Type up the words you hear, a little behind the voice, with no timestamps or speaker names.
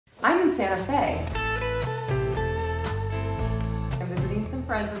in Santa Fe. I'm visiting some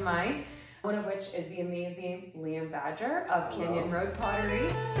friends of mine, one of which is the amazing Liam Badger of Canyon Road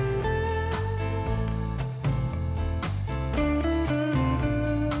Pottery.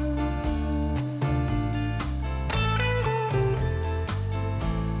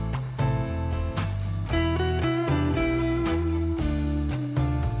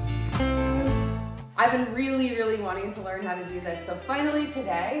 I've been really wanting to learn how to do this. So finally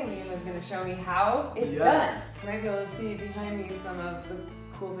today, Liam is going to show me how it's done. You might be able to see behind me some of the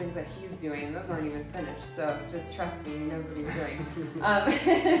cool things that he's doing. Those aren't even finished, so just trust me, he knows what he's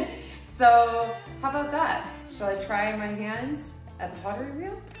doing. So how about that? Shall I try my hands at the pottery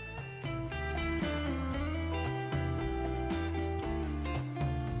wheel?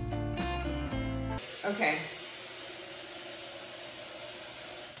 Okay.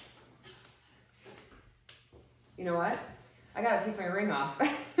 You know what? I gotta take my ring off.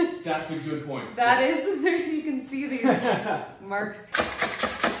 That's a good point. That is, there's, you can see these marks.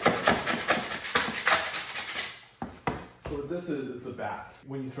 So what this is, it's a bat.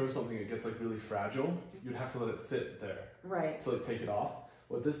 When you throw something, it gets like really fragile. You'd have to let it sit there. Right. To like take it off.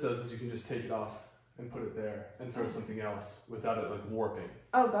 What this does is you can just take it off and put it there and throw something else without it like warping.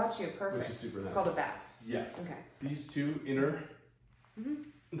 Oh, got you. Perfect. Which is super nice. It's called a bat. Yes. Okay. These two inner,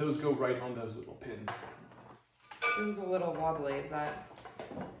 those go right on those little pins. It was a little wobbly, is that?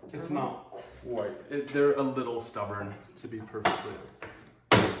 It's not quite. They're a little stubborn, to be perfectly.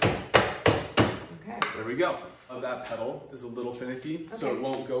 Okay. There we go. That pedal is a little finicky, so it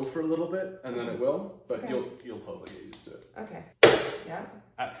won't go for a little bit, and then it will, but you'll totally get used to it. Okay. Yeah.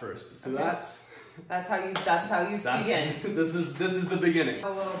 At first, so that's how you begin. This is the beginning. A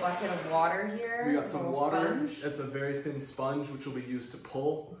little bucket of water here. We got some water. Sponge. It's a very thin sponge, which will be used to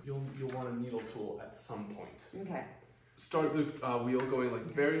pull. You'll want a needle tool at some point. Okay. Start the wheel going like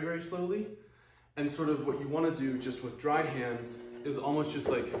very slowly, and sort of what you want to do just with dry hands is almost just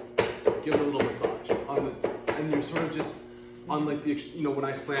like give it a little massage on the, and you're sort of just on like the, you know, when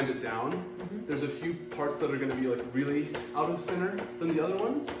I slammed it down, there's a few parts that are going to be like really out of center than the other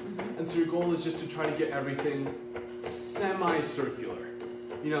ones, and so your goal is just to try to get everything semi-circular.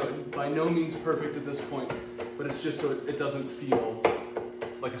 You know, by no means perfect at this point, but it's just so it doesn't feel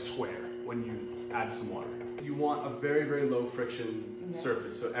like a square when you add some water. You want a very low friction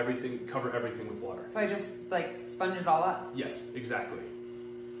surface, so cover everything with water. So I just like sponge it all up? Yes, exactly.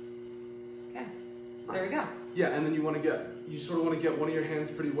 Okay, there we go. Yeah, and then you sort of want to get one of your hands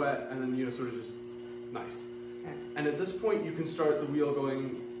pretty wet, and then, you know, sort of just nice. Okay. And at this point, you can start the wheel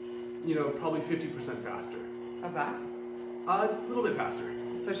going, you know, probably 50% faster. How's that? A little bit faster.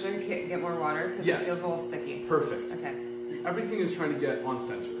 So should I get more water? Because it feels a little sticky. Perfect. Okay. Everything is trying to get on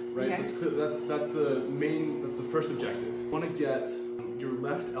center, right? Okay. That's the first objective. You want to get your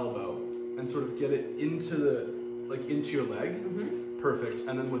left elbow and sort of get it into your leg. Perfect.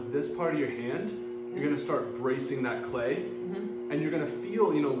 And then with this part of your hand, you're going to start bracing that clay, and you're going to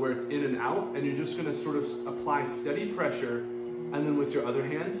feel, you know, where it's in and out, and you're just going to sort of apply steady pressure, and then with your other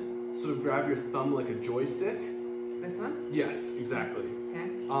hand, sort of grab your thumb like a joystick. This one? Yes, exactly. Okay.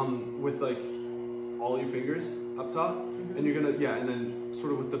 With like all your fingers up top, and you're gonna, and then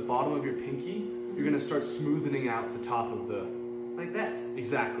sort of with the bottom of your pinky, you're gonna start smoothing out the top of the... Like this?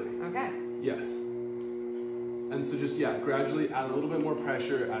 Exactly. Okay. Yes. And so just, gradually add a little bit more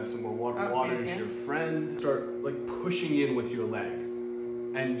pressure, add some more water. Water is your friend. Start like pushing in with your leg,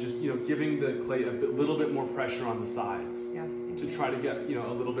 and just, you know, giving the clay a little bit more pressure on the sides to try to get, you know,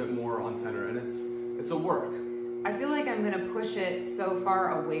 a little bit more on center, and it's a work. I feel like I'm gonna push it so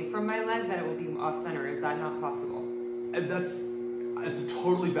far away from my leg that it will be off center. Is that not possible? And it's a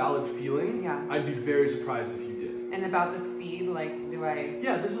totally valid feeling. Yeah. I'd be very surprised if you did. And about the speed, like, do I...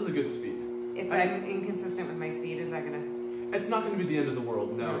 Yeah, this is a good speed. If I'm inconsistent with my speed, is that gonna... It's not gonna be the end of the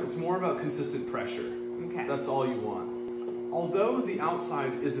world, no. It's more about consistent pressure. Okay. That's all you want. Although the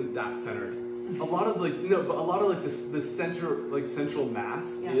outside isn't that centered, a lot of this central mass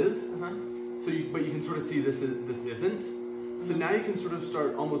is. So but you can sort of see this isn't. So now you can sort of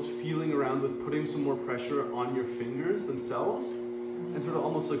start almost feeling around with putting some more pressure on your fingers themselves, and sort of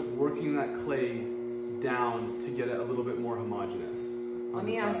almost like working that clay down to get it a little bit more homogeneous. Let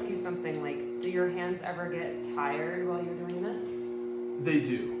me ask you something, like, do your hands ever get tired while you're doing this? They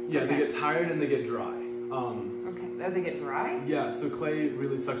do. Yeah, they get tired and they get dry. Okay, oh, they get dry? Yeah, so clay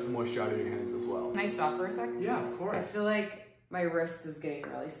really sucks the moisture out of your hands as well. Can I stop for a sec? Yeah, of course. I feel like my wrist is getting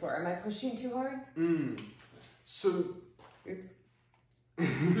really sore. Am I pushing too hard? So... Oops.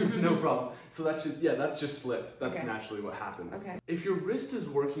 No problem. So that's just slip. That's naturally what happens. Okay. If your wrist is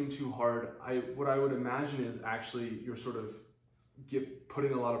working too hard, what I would imagine is actually you're sort of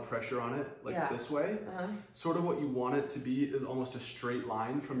putting a lot of pressure on it, like this way. Sort of what you want it to be is almost a straight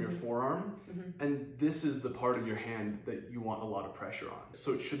line from your forearm, and this is the part of your hand that you want a lot of pressure on.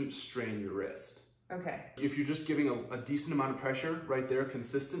 So it shouldn't strain your wrist. Okay. If you're just giving a decent amount of pressure right there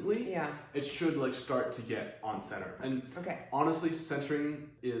consistently, it should like start to get on center. And honestly, centering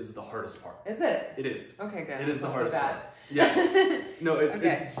is the hardest part. Is it? It is. Okay, good. It is the hardest part. Yes. No,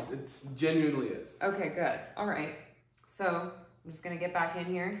 it genuinely is. Okay, good. All right. So I'm just gonna get back in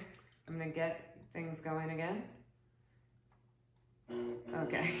here. I'm gonna get things going again.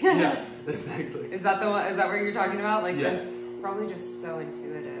 Okay. Yeah, exactly. Is that the one? Is that what you're talking about? Like, that's probably just so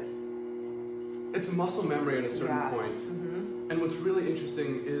intuitive. It's muscle memory at a certain point. And what's really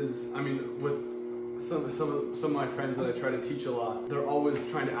interesting is, I mean, with some of my friends that I try to teach a lot, they're always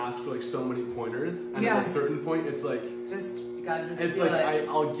trying to ask for like so many pointers, and at a certain point, it's like you gotta just it's like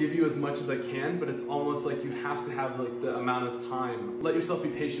I'll give you as much as I can, but it's almost like you have to have like the amount of time. Let yourself be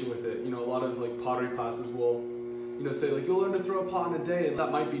patient with it. You know, a lot of like pottery classes will, you know, say like you'll learn to throw a pot in a day, and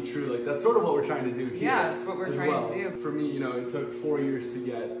that might be true. Like that's sort of what we're trying to do here. Yeah, that's what we're trying to do. For me, you know, it took 4 years to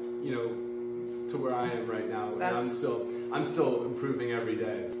get, you know, to where I am right now, and I'm still improving every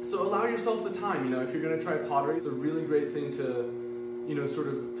day. So allow yourself the time. You know, if you're gonna try pottery, it's a really great thing to, you know, sort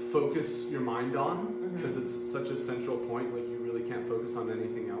of focus your mind on, because it's such a central point. Like you really can't focus on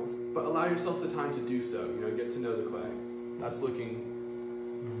anything else. But allow yourself the time to do so. You know, get to know the clay. That's looking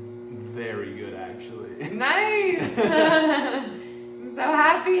very good, actually. Nice. I'm so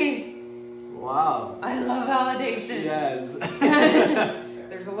happy. Wow. I love validation. Yes.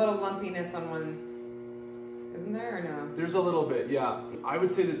 There's a little lumpiness on one, isn't there, or no? There's a little bit, yeah. I would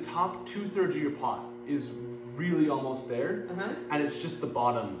say the top 2/3 of your pot is really almost there, and it's just the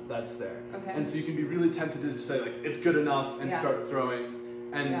bottom that's there. Okay. And so you can be really tempted to just say like, it's good enough, and start throwing,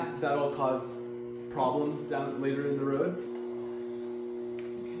 and that'll cause problems down later in the road.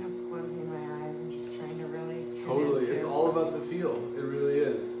 I'm kind of closing my eyes and just trying to really tune into. It's all about the feel. It really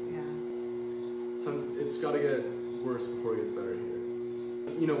is. Yeah. It's got to get worse before it gets better here.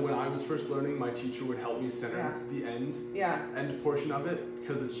 You know, when I was first learning, my teacher would help me center the end portion of it,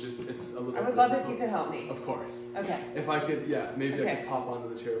 because it's a little. I would love if you could help me. Of course. Okay. If I could, maybe I could pop onto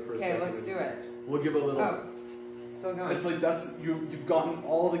the chair for a second. Okay, let's do it. We'll give a little. Oh, still going. It's like you've gotten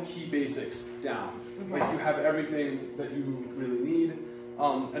all the key basics down. Like you have everything that you really need,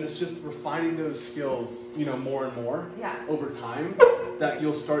 and it's just refining those skills, you know, more and more over time, that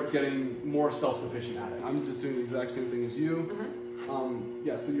you'll start getting more self-sufficient at it. I'm just doing the exact same thing as you.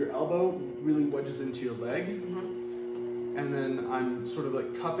 So your elbow really wedges into your leg, and then I'm sort of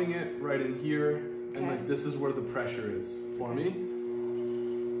like cupping it right in here, and like this is where the pressure is for me.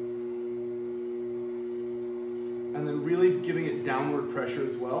 And then really giving it downward pressure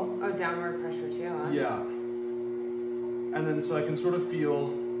as well. Oh, downward pressure too, huh? Yeah. And then so I can sort of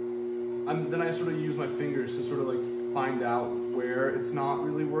feel, then I sort of use my fingers to sort of like find out where it's not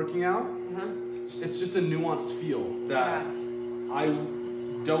really working out. It's just a nuanced feel that I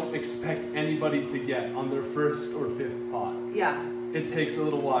don't expect anybody to get on their first or fifth pot. Yeah. It takes a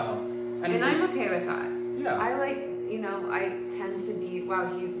little while. And I'm okay with that. Yeah. I like, you know, I tend to be,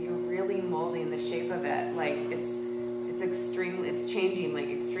 wow, you're really molding the shape of it. Like it's changing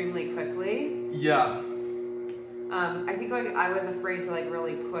like extremely quickly. Yeah. I think like I was afraid to like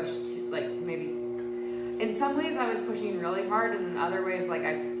really push to like maybe, in some ways I was pushing really hard, and in other ways like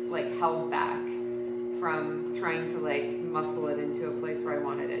I like held back from trying to like muscle it into a place where I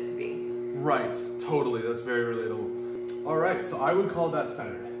wanted it to be. Right, totally, that's very relatable. All right, so I would call that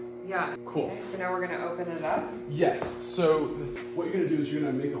centered. Yeah. Cool. Okay, so now we're gonna open it up? Yes, so what you're gonna do is you're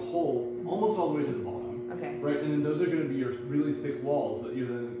gonna make a hole almost all the way to the bottom. Okay. Right, and then those are gonna be your really thick walls that you're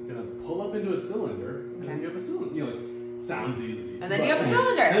then gonna pull up into a cylinder, and then you have a cylinder, you know, like, sounds easy. And then you have a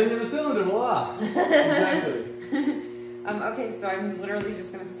cylinder! And then you have a cylinder, voila! Exactly. Okay, so I'm literally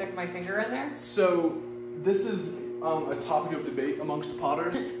just gonna stick my finger in there? So, this is a topic of debate amongst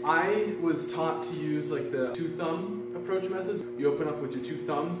potters. I was taught to use like the 2-thumb approach method. You open up with your 2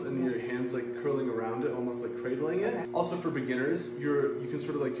 thumbs and your hands like curling around it, almost like cradling it. Okay. Also for beginners, you can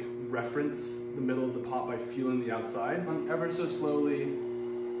sort of like reference the middle of the pot by feeling the outside. Ever so slowly.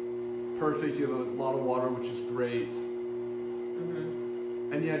 Perfect, you have a lot of water, which is great.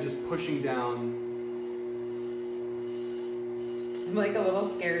 And yeah, just pushing down. I'm like a little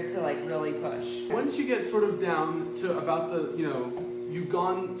scared to like really push. Once you get sort of down to about the, you know, you've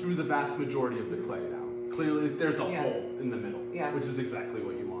gone through the vast majority of the clay now. Clearly there's a hole in the middle, which is exactly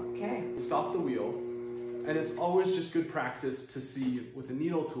what you want. Okay. Stop the wheel, and it's always just good practice to see with a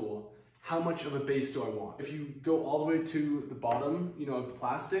needle tool, how much of a base do I want? If you go all the way to the bottom, you know, of the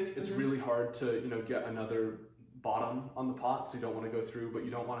plastic, it's really hard to, you know, get another bottom on the pot, so you don't want to go through, but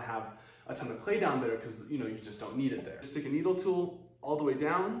you don't want to have a ton of clay down there because, you know, you just don't need it there. Stick a needle tool all the way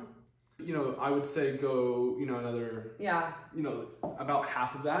down. You know, I would say go, you know, another, you know, about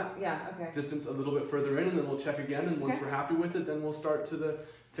half of that. Distance a little bit further in, and then we'll check again. And once we're happy with it, then we'll start to the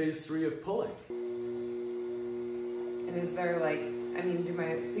phase 3 of pulling. And is there like, I mean,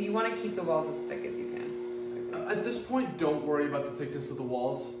 so you want to keep the walls as thick as you can? At this point, don't worry about the thickness of the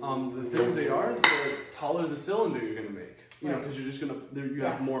walls. The thicker they are, the taller the cylinder you're going to make. You know, because you're just gonna, you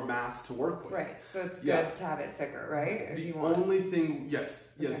have more mass to work with. Right, so it's good to have it thicker, right? If you want. Only thing,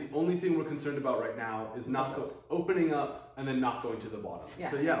 the only thing we're concerned about right now is not opening up and then not going to the bottom.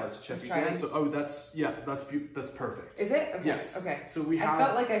 So let's check again. So that's perfect. Is it? Okay. Yes. Okay. So we have. I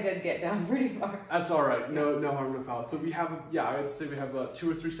felt like I did get down pretty far. That's all right. No harm, no foul. So we have, I would say we have 2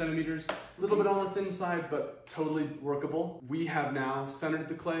 or 3 centimeters, a little bit on the thin side, but totally workable. We have now centered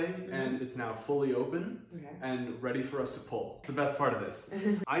the clay, and it's now fully open and ready for us to pull. It's the best part of this.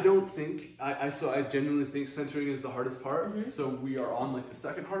 I don't think, I genuinely think centering is the hardest part. So we are on like the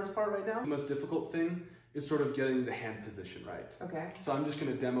second hardest part right now. The most difficult thing is sort of getting the hand position right. Okay. So I'm just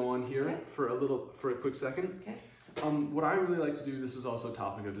gonna demo on here for a quick second. Okay. What I really like to do, this is also a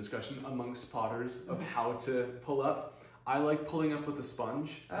topic of discussion amongst potters of how to pull up. I like pulling up with a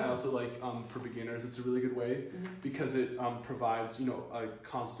sponge. I also like, for beginners, it's a really good way because it provides, you know, a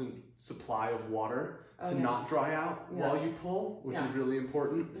constant supply of water to not dry out while you pull, which is really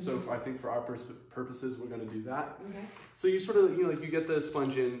important. So I think for our purposes, we're gonna do that. Okay. So you sort of, you know, like you get the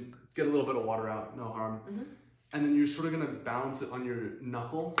sponge in, get a little bit of water out, no harm. And then you're sort of gonna balance it on your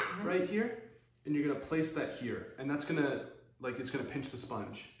knuckle right here, and you're gonna place that here. And that's gonna, like, it's gonna pinch the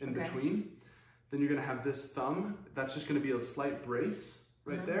sponge in between. Then you're gonna have this thumb, that's just gonna be a slight brace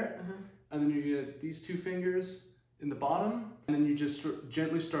right there. And then you get these 2 fingers in the bottom, and then you just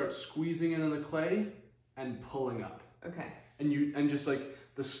gently start squeezing in on the clay and pulling up. Okay. And just like,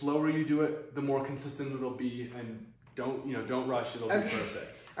 the slower you do it, the more consistent it'll be, and don't rush, it'll be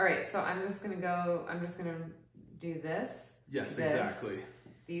perfect. All right, so I'm just gonna do this. Yes, exactly.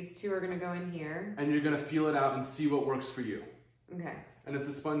 These 2 are gonna go in here. And you're gonna feel it out and see what works for you. Okay. And if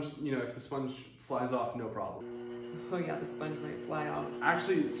the sponge, if the sponge flies off, no problem. Oh yeah, the sponge might fly off.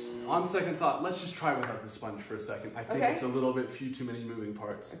 Actually, on second thought, let's just try without the sponge for a second. I think it's a little bit too many moving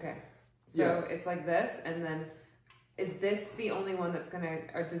parts. Okay. So it's like this, and then is this the only one that's gonna,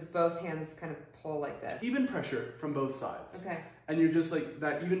 or does both hands kind of pull like this? Even pressure from both sides. Okay. And you're just like,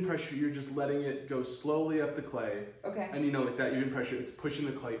 that even pressure, you're just letting it go slowly up the clay. Okay. And like that even pressure, it's pushing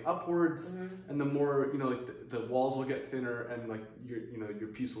the clay upwards, and the more, like the walls will get thinner, and like your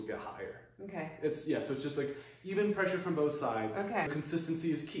piece will get higher. Okay. So it's just like even pressure from both sides. Okay.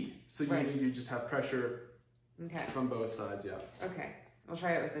 Consistency is key. So you just have pressure from both sides, Okay. I'll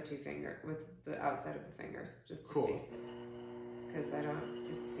try it with the 2 finger, with the outside of the fingers, just to see. Because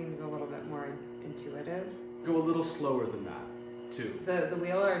it seems a little bit more intuitive. Go a little slower than that, too. The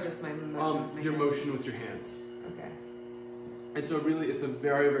wheel, or just my motion? Your motion with your hands. Okay. And so it's a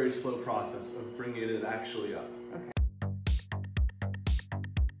very, very slow process of bringing it actually up. Okay.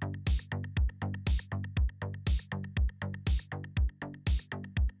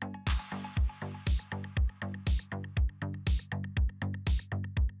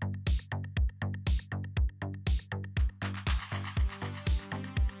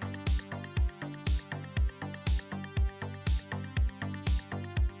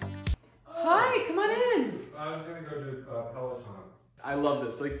 Hi, come on in. I was gonna go do Peloton. I love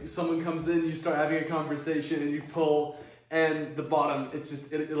this. Like, someone comes in, you start having a conversation, and you pull, and the bottom, it's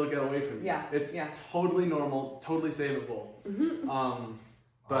just it'll get away from you. Yeah. It's totally normal, totally savable.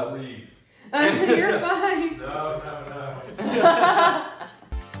 But I'll leave. You're fine. No.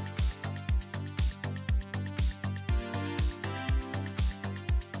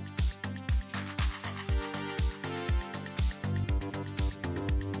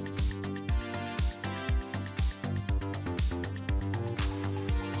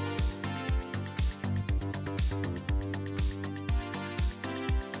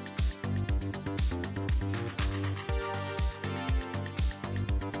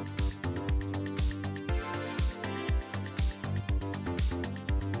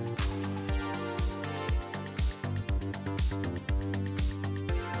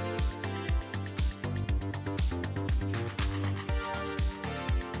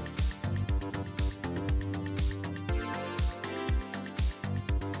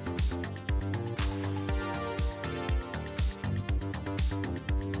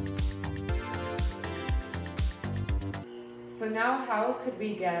 So now how could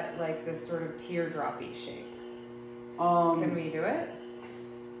we get like this sort of teardroppy shape? Can we do it?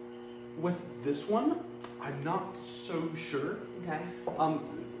 With this one, I'm not so sure. Okay.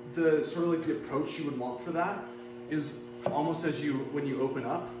 The sort of like the approach you would want for that is almost as when you open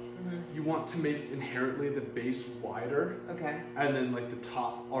up, you want to make inherently the base wider. Okay. And then like the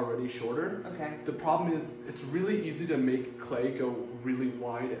top already shorter. Okay. The problem is it's really easy to make clay go really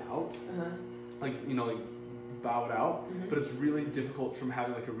wide out. Like, you know, like bow it out, but it's really difficult from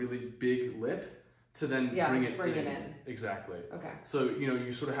having like a really big lip to then bring it in. Exactly. Okay. So, you know,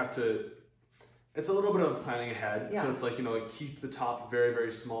 you sort of have to, it's a little bit of planning ahead. Yeah. So it's like, you know, like keep the top very,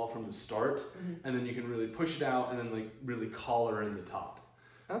 very small from the start, and then you can really push it out and then like really collar in the top.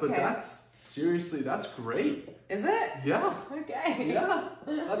 Okay. But that's, seriously, that's great. Is it? Yeah. Okay. Yeah.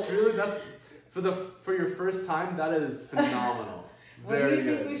 That's for your first time, that is phenomenal. What do you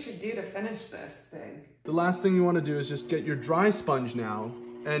think we should do to finish this thing? The last thing you want to do is just get your dry sponge now,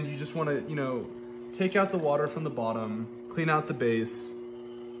 and you just want to, you know, take out the water from the bottom, clean out the base.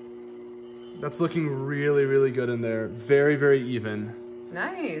 That's looking really, really good in there. Very, very even.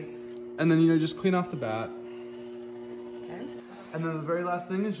 Nice. And then, you know, just clean off the bat. Okay. And then the very last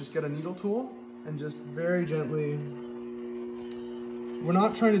thing is just get a needle tool and just very gently. We're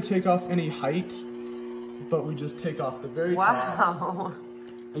not trying to take off any height, but we just take off the very top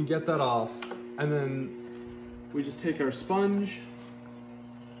and get that off. And then we just take our sponge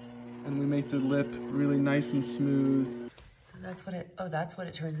and we make the lip really nice and smooth. So that's what that's what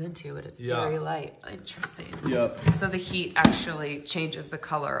it turns into, but it's very light. Interesting. Yep. So the heat actually changes the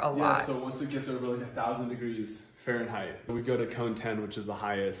color a lot. Yeah, so once it gets over like 1,000 degrees Fahrenheit, we go to cone 10, which is the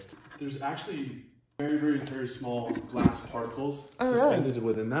highest. There's actually very, very, very small glass particles suspended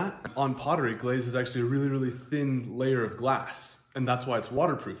within that. On pottery, glaze is actually a really, really thin layer of glass, and that's why it's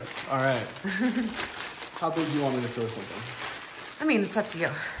waterproof. All right. How big do you want me to throw something? I mean, it's up to you.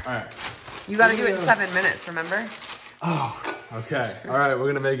 All right. You got to do it in 7 minutes, remember? Oh, okay. All right, we're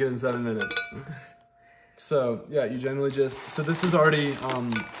gonna make it in 7 minutes. So yeah, you generally just, so this is already,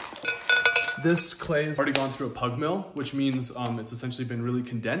 this clay has already gone through a pug mill, which means it's essentially been really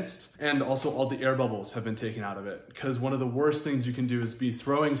condensed, and also all the air bubbles have been taken out of it. Because one of the worst things you can do is be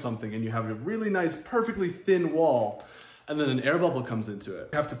throwing something and you have a really nice, perfectly thin wall, and then an air bubble comes into it.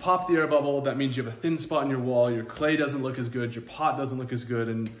 You have to pop the air bubble. That means you have a thin spot in your wall. Your clay doesn't look as good. Your pot doesn't look as good.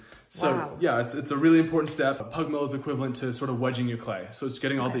 And so yeah, it's a really important step. A pug mill is equivalent to sort of wedging your clay. So it's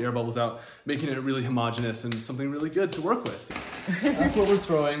getting all the air bubbles out, making it really homogeneous and something really good to work with. That's what we're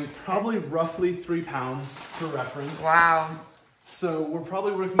throwing. Probably roughly 3 pounds for reference. Wow. So we're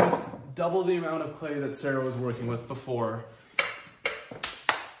probably working with double the amount of clay that Sarah was working with before.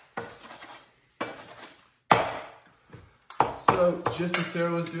 So just as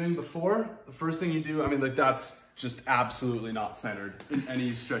Sarah was doing before, the first thing you do, I mean, like that's just absolutely not centered in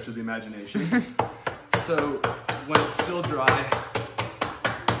any stretch of the imagination. So when it's still dry,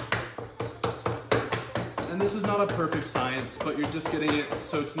 and this is not a perfect science, but you're just getting it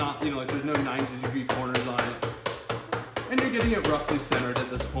so it's not, you know, like there's no 90-degree corners on it. And you're getting it roughly centered at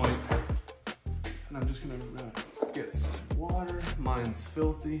this point. And I'm just gonna get some water. Mine's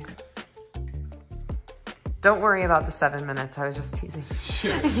filthy. Don't worry about the 7 minutes. I was just teasing.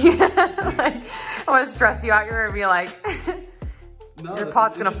 Sure. I want to stress you out. You're gonna be like, no, your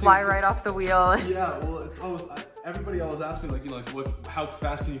pot's gonna fly right off the wheel. Yeah, well, it's always, everybody always asks me like, you know, like how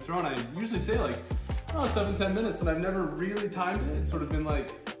fast can you throw? And I usually say like, oh, 7-10 minutes, and I've never really timed it. It's sort of been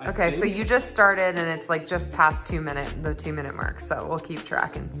like, okay, so you just started and it's like just past the 2-minute mark. So we'll keep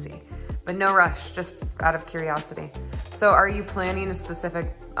track and see, but no rush, just out of curiosity. So are you planning a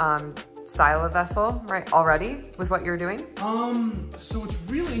specific, style of vessel, right, already with what you're doing? So it's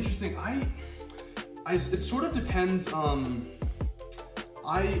really interesting. It sort of depends.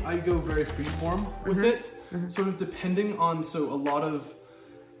 I go very freeform with it, sort of depending on, so a lot of,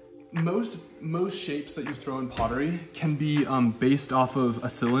 most shapes that you throw in pottery can be based off of a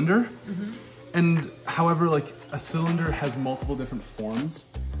cylinder. And however, like a cylinder has multiple different forms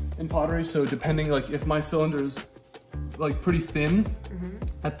in pottery. So depending, like if my cylinder's like pretty thin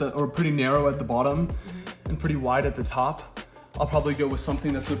at the, or pretty narrow at the bottom and pretty wide at the top, I'll probably go with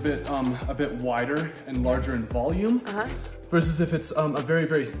something that's a bit wider and larger in volume. Versus if it's a very,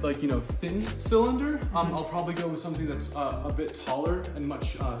 very like, you know, thin cylinder, I'll probably go with something that's a bit taller and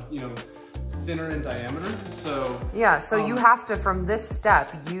much, you know, thinner in diameter. So yeah, so you have to, from this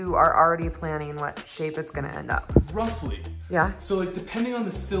step, you are already planning what shape it's gonna end up. Roughly. Yeah. So like depending on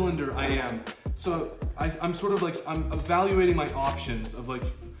the cylinder I am, so I'm sort of like, I'm evaluating my options of like,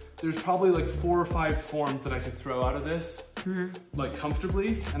 there's probably like 4 or 5 forms that I could throw out of this, like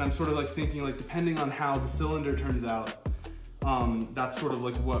comfortably. And I'm sort of like thinking like, depending on how the cylinder turns out, that's sort of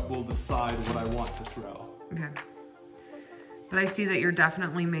like what will decide what I want to throw. Okay. But I see that you're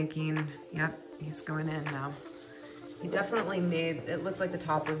definitely making, he's going in now. He definitely made it look like the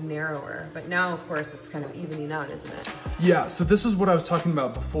top was narrower, but now of course it's kind of evening out, isn't it? Yeah, so this is what I was talking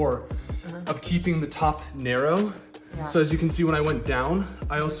about before, of keeping the top narrow. Yeah. So as you can see, when I went down,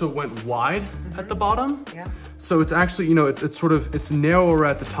 I also went wide at the bottom. Yeah. So it's actually, you know, it's sort of, it's narrower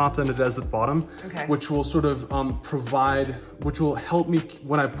at the top than it is at the bottom, Okay. which will sort of which will help me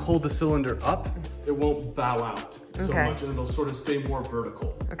when I pull the cylinder up, it won't bow out so Okay. much and it'll sort of stay more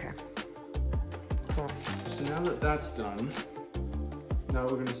vertical. Okay. Cool. So now that that's done, now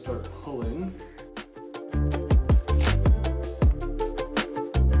we're gonna start pulling.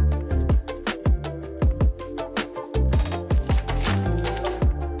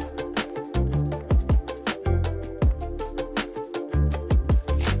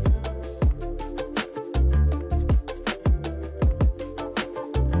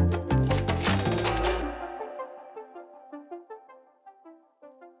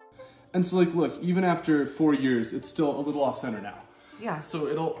 And so like, look, even after 4 years, it's still a little off center now. Yeah. So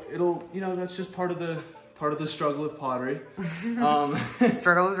it'll, you know, that's just part of the struggle of pottery.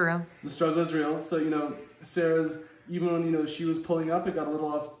 Struggle is real. The struggle is real. So, you know, Sarah's, even when, you know, she was pulling up, it got a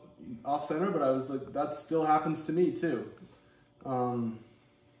little off center, but I was like, that still happens to me too.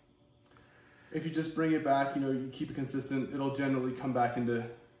 If you just bring it back, you know, you keep it consistent, it'll generally come back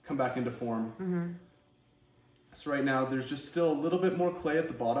into form. Mm-hmm. So right now, there's just still a little bit more clay at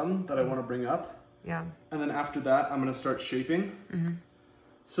the bottom that I want to bring up. Yeah. And then after that, I'm going to start shaping. Mm-hmm.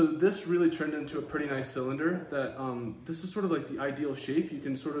 So this really turned into a pretty nice cylinder that, this is sort of like the ideal shape. You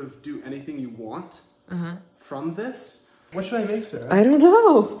can sort of do anything you want from this. What should I make, Sarah? I don't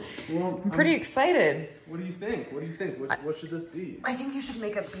know. Well, I'm pretty excited. What do you think? What do you think? What should this be? I think you should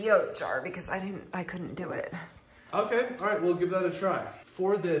make a Biot jar because I couldn't do it. Okay, all right, we'll give that a try.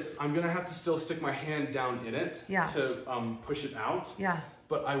 For this, I'm gonna have to still stick my hand down in it to push it out. Yeah.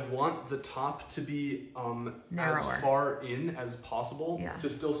 But I want the top to be narrower, as far in as possible to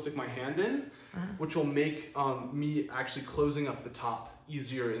still stick my hand in, which will make me actually closing up the top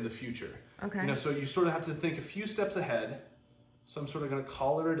easier in the future. Okay. You know, so you sort of have to think a few steps ahead. So I'm sort of gonna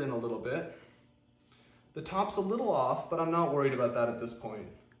collar it in a little bit. The top's a little off, but I'm not worried about that at this point.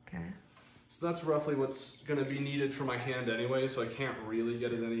 Okay. So that's roughly what's gonna be needed for my hand anyway, so I can't really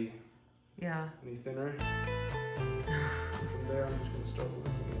get it any thinner. And from there, I'm just gonna start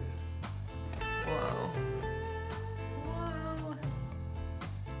working it. Whoa.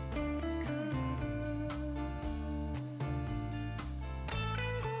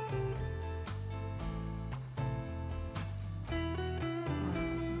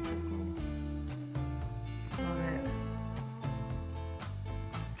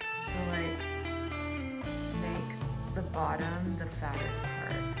 Bottom, the fattest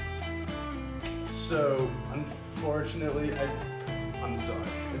part. So, unfortunately, I'm sorry.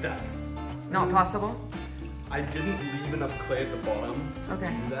 That's not possible? I didn't leave enough clay at the bottom to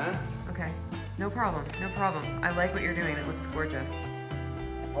do that. Okay. No problem. No problem. I like what you're doing. It looks gorgeous.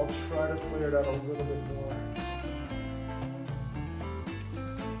 I'll try to flare it out a little bit more.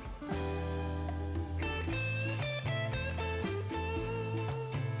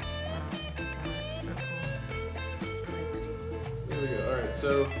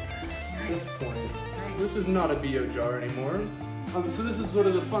 So at this point, this is not a Biot jar anymore. So this is sort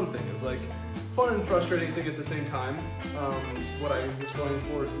of the fun thing. It's like fun and frustrating thing at the same time. What I was going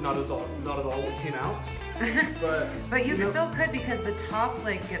for is not at all what came out. But you still could because the top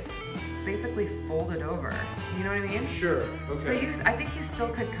like gets basically folded over. You know what I mean? Sure. Okay. So I think you still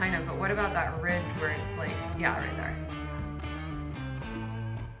could kind of. But what about that ridge where it's like, yeah, right there.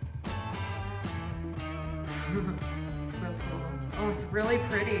 So cool. Oh, it's really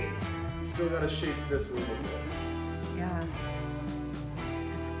pretty. Still gotta shape this a little bit. Yeah.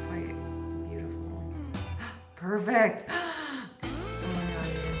 It's quite beautiful. Perfect. Oh my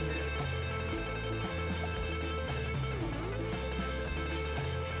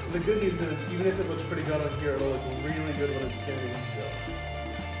God. The good news is, even if it looks pretty good on here, it'll look really good when it's standing still.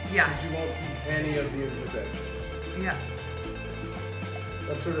 Yeah. Because you won't see any of the imperfections. Yeah.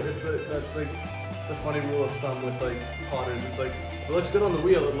 That's sort of, that's like the funny rule of thumb with like potters. It's like, if it looks good on the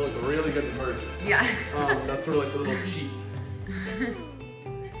wheel, it'll look really good in person. Yeah. That's sort of like the little cheat.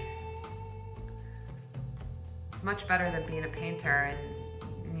 It's much better than being a painter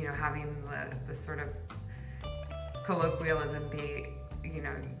and, you know, having the sort of colloquialism be, you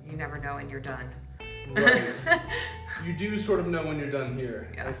know, you never know when you're done. Right. You do sort of know when you're done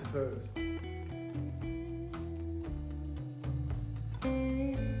here, yeah. I suppose.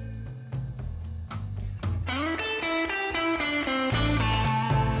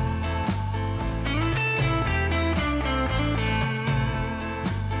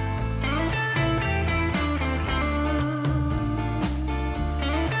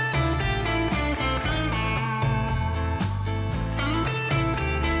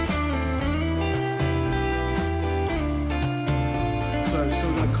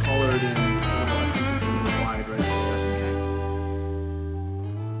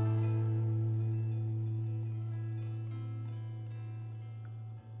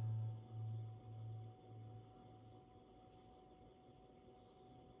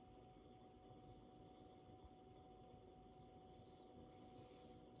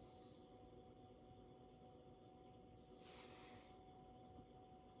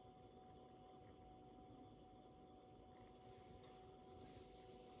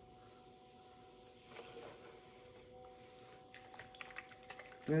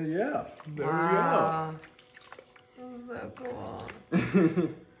 Yeah, there wow. That was so cool.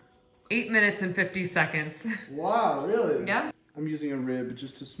 8 minutes and 50 seconds. Wow, really? Yeah. I'm using a rib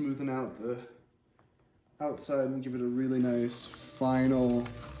just to smoothen out the outside and give it a really nice final.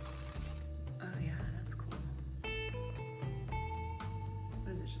 Oh yeah, that's cool.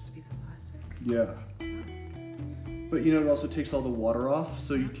 What is it, just a piece of plastic? Yeah. But you know, it also takes all the water off,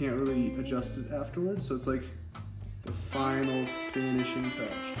 so you can't really adjust it afterwards. So it's like the final finishing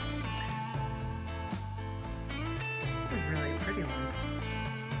touch. It's a really pretty one.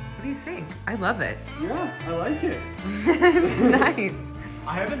 What do you think? I love it. Yeah, I like it. It's nice.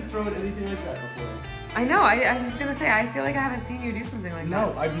 I haven't thrown anything like that before. I know, I was gonna say, I feel like I haven't seen you do something like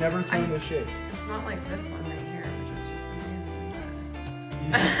that. No, I've never thrown this shape. It's not like this one right here, which is just amazing.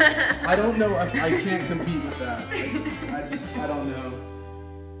 Yes. I don't know, I can't compete with that. I don't know.